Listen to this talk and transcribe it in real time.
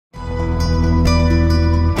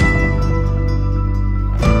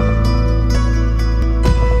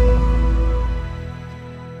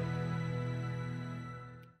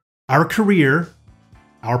Our career,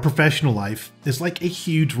 our professional life, is like a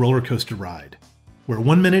huge roller coaster ride, where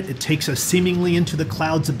one minute it takes us seemingly into the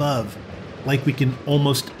clouds above, like we can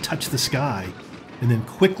almost touch the sky, and then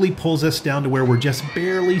quickly pulls us down to where we're just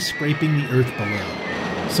barely scraping the earth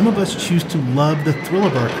below. Some of us choose to love the thrill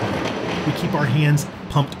of our career. We keep our hands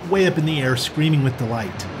pumped way up in the air, screaming with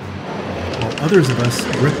delight. While others of us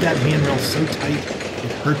grip that handrail so tight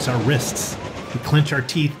it hurts our wrists. We clench our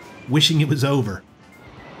teeth, wishing it was over.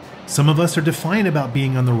 Some of us are defiant about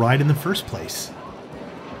being on the ride in the first place.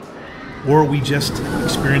 Or we just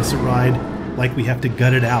experience the ride like we have to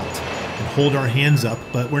gut it out and hold our hands up,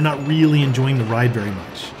 but we're not really enjoying the ride very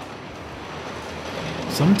much.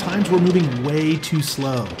 Sometimes we're moving way too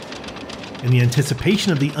slow, and the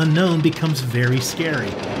anticipation of the unknown becomes very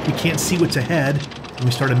scary. We can't see what's ahead, and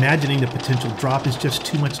we start imagining the potential drop is just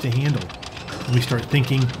too much to handle. And we start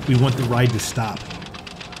thinking we want the ride to stop.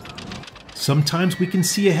 Sometimes we can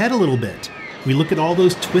see ahead a little bit. We look at all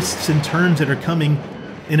those twists and turns that are coming,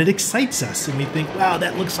 and it excites us, and we think, wow,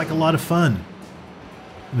 that looks like a lot of fun.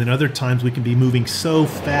 And then other times we can be moving so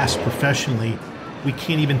fast professionally, we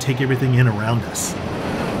can't even take everything in around us.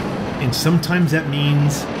 And sometimes that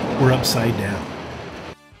means we're upside down.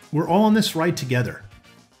 We're all on this ride together,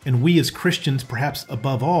 and we as Christians, perhaps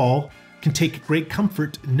above all, can take great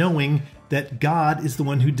comfort knowing that God is the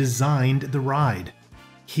one who designed the ride.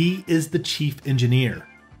 He is the chief engineer.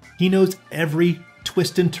 He knows every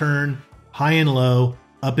twist and turn, high and low,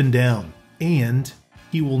 up and down, and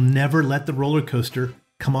he will never let the roller coaster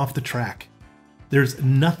come off the track. There's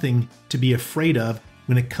nothing to be afraid of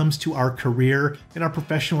when it comes to our career and our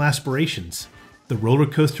professional aspirations. The roller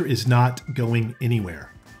coaster is not going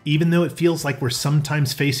anywhere. Even though it feels like we're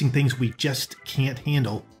sometimes facing things we just can't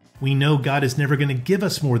handle, we know God is never going to give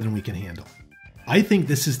us more than we can handle. I think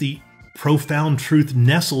this is the profound truth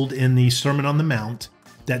nestled in the Sermon on the Mount,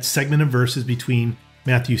 that segment of verses between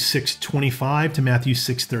Matthew 6:25 to Matthew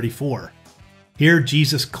 6:34. Here,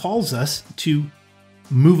 Jesus calls us to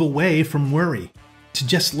move away from worry, to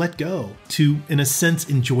just let go, to, in a sense,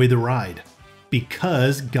 enjoy the ride,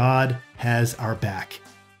 because God has our back.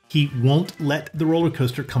 He won't let the roller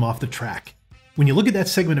coaster come off the track. When you look at that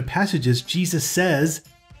segment of passages, Jesus says,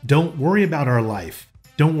 don't worry about our life.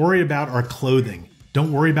 Don't worry about our clothing.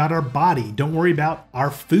 Don't worry about our body. Don't worry about our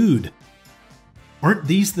food. Aren't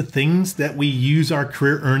these the things that we use our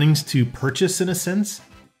career earnings to purchase in a sense?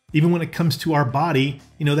 Even when it comes to our body,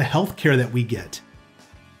 the health care that we get.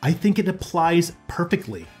 I think it applies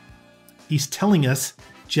perfectly. He's telling us,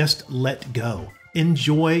 just let go.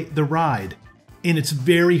 Enjoy the ride. And it's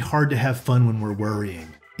very hard to have fun when we're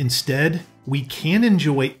worrying. Instead, we can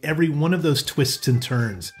enjoy every one of those twists and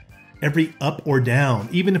turns, every up or down.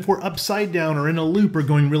 Even if we're upside down or in a loop or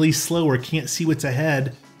going really slow or can't see what's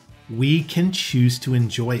ahead, we can choose to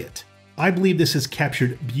enjoy it. I believe this is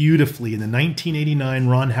captured beautifully in the 1989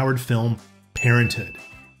 Ron Howard film, Parenthood.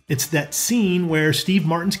 It's that scene where Steve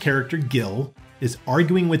Martin's character, Gil, is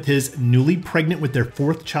arguing with his newly pregnant with their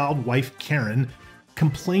fourth child wife, Karen,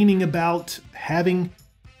 complaining about having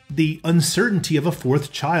the uncertainty of a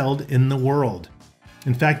fourth child in the world.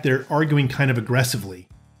 In fact, they're arguing kind of aggressively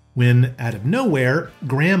when, out of nowhere,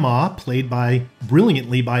 Grandma, played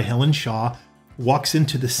brilliantly by Helen Shaw, walks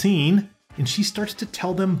into the scene, and she starts to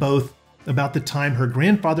tell them both about the time her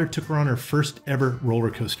grandfather took her on her first ever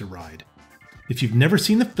roller coaster ride. If you've never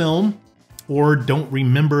seen the film or don't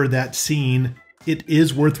remember that scene, it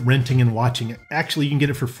is worth renting and watching it. Actually, you can get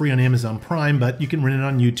it for free on Amazon Prime, but you can rent it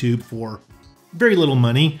on YouTube for very little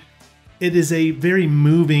money. It is a very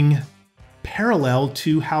moving parallel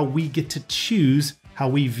to how we get to choose how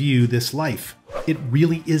we view this life. It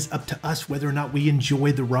really is up to us whether or not we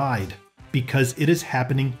enjoy the ride, because it is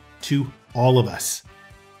happening to all of us,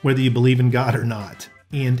 whether you believe in God or not.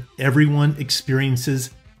 And everyone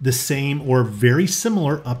experiences the same or very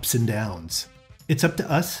similar ups and downs. It's up to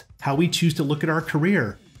us how we choose to look at our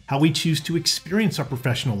career, how we choose to experience our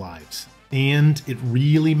professional lives. And it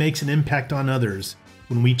really makes an impact on others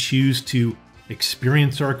when we choose to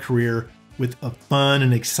experience our career with a fun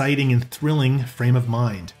and exciting and thrilling frame of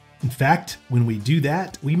mind. In fact, when we do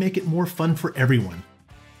that, we make it more fun for everyone.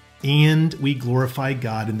 And we glorify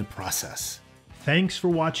God in the process. Thanks for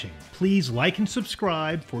watching. Please like and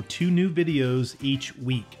subscribe for 2 new videos each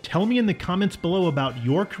week. Tell me in the comments below about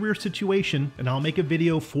your career situation, and I'll make a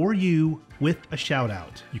video for you with a shout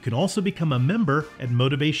out. You can also become a member at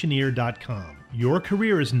Motivationeer.com. Your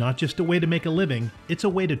career is not just a way to make a living, it's a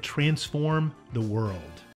way to transform the world.